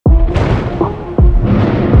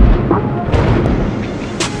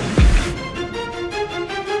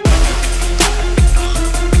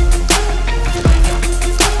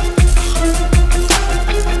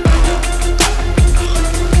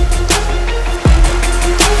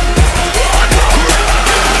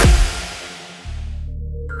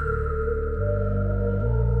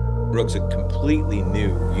completely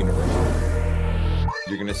new universe.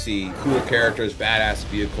 You're gonna see cool characters, badass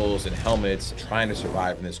vehicles, and helmets trying to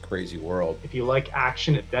survive in this crazy world. If you like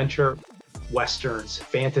action, adventure, westerns,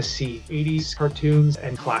 fantasy, 80s cartoons,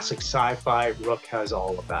 and classic sci-fi, Rook has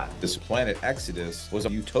all of that. This planet Exodus was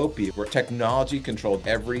a utopia where technology controlled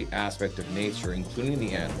every aspect of nature, including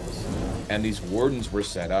the animals. And these wardens were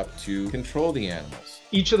set up to control the animals.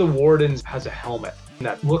 Each of the wardens has a helmet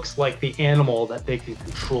that looks like the animal that they can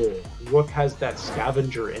control. Rook has that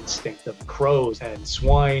scavenger instinct of crows and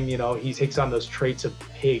swine. You know, he takes on those traits of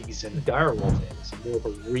pigs, and direwolf is more of a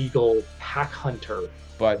regal pack hunter.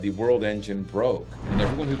 But the world engine broke, and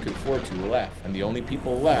everyone who could afford to left. And the only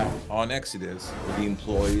people left on Exodus were the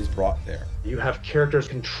employees brought there. You have characters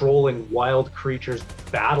controlling wild creatures,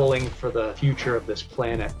 battling for the future of this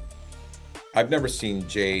planet. I've never seen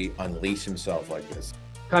Jay unleash himself like this.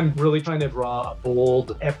 I'm really trying to draw a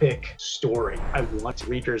bold, epic story. I want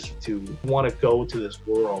readers to want to go to this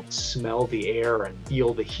world, smell the air, and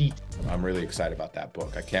feel the heat. I'm really excited about that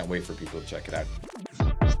book. I can't wait for people to check it out.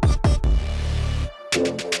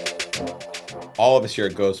 All of us here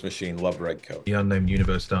at Ghost Machine love Redcoat. The Unknown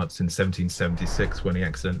Universe starts in 1776 when he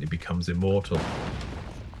accidentally becomes immortal,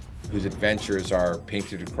 whose adventures are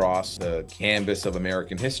painted across the canvas of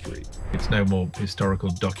American history. It's no more historical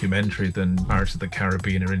documentary than Pirates of the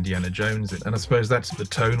Caribbean or Indiana Jones. And I suppose that's the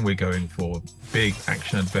tone we're going for. Big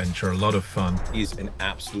action adventure, a lot of fun. He's an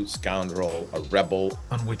absolute scoundrel, a rebel.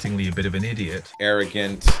 Unwittingly a bit of an idiot.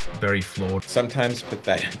 Arrogant. Very flawed. Sometimes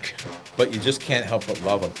pathetic. But you just can't help but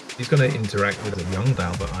love him. He's going to interact with a young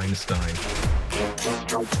Albert Einstein,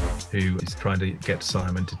 who is trying to get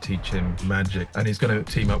Simon to teach him magic. And he's going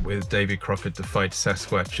to team up with Davy Crockett to fight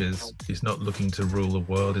Sasquatches. He's not looking to rule the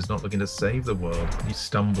world. He's not looking to save the world. He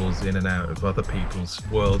stumbles in and out of other people's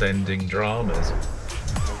world-ending dramas.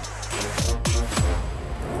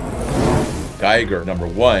 GEIGER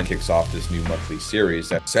 #1 kicks off this new monthly series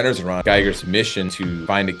that centers around GEIGER's mission to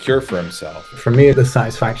find a cure for himself. For me, the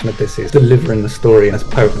satisfaction of this is delivering the story in as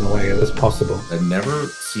potent a way as possible. I've never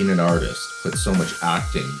seen an artist put so much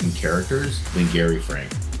acting in characters than Gary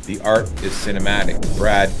Frank. The art is cinematic.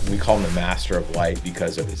 Brad, we call him the master of light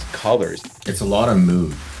because of his colors. It's a lot of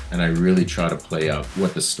mood, and I really try to play out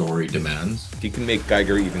what the story demands. He can make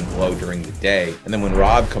GEIGER even glow during the day, and then when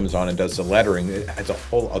Rob comes on and does the lettering, it adds a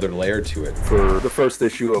whole other layer to it. For the first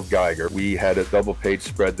issue of GEIGER, we had a double-page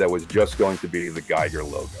spread that was just going to be the GEIGER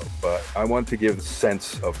logo, but I wanted to give a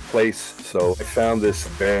sense of place, so I found this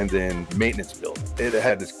abandoned maintenance building. It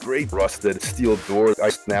had this great rusted steel door. I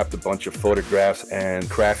snapped a bunch of photographs and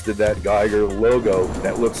crafted that GEIGER logo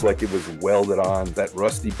that looks like it was welded on that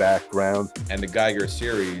rusty background. And the GEIGER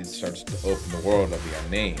series starts to open the world of the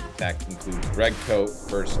unnamed. That includes Redcoat,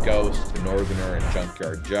 First Ghost, The Northerner, and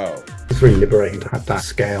Junkyard Joe. It's really liberating to have that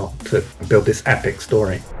scale to build this epic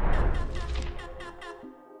story.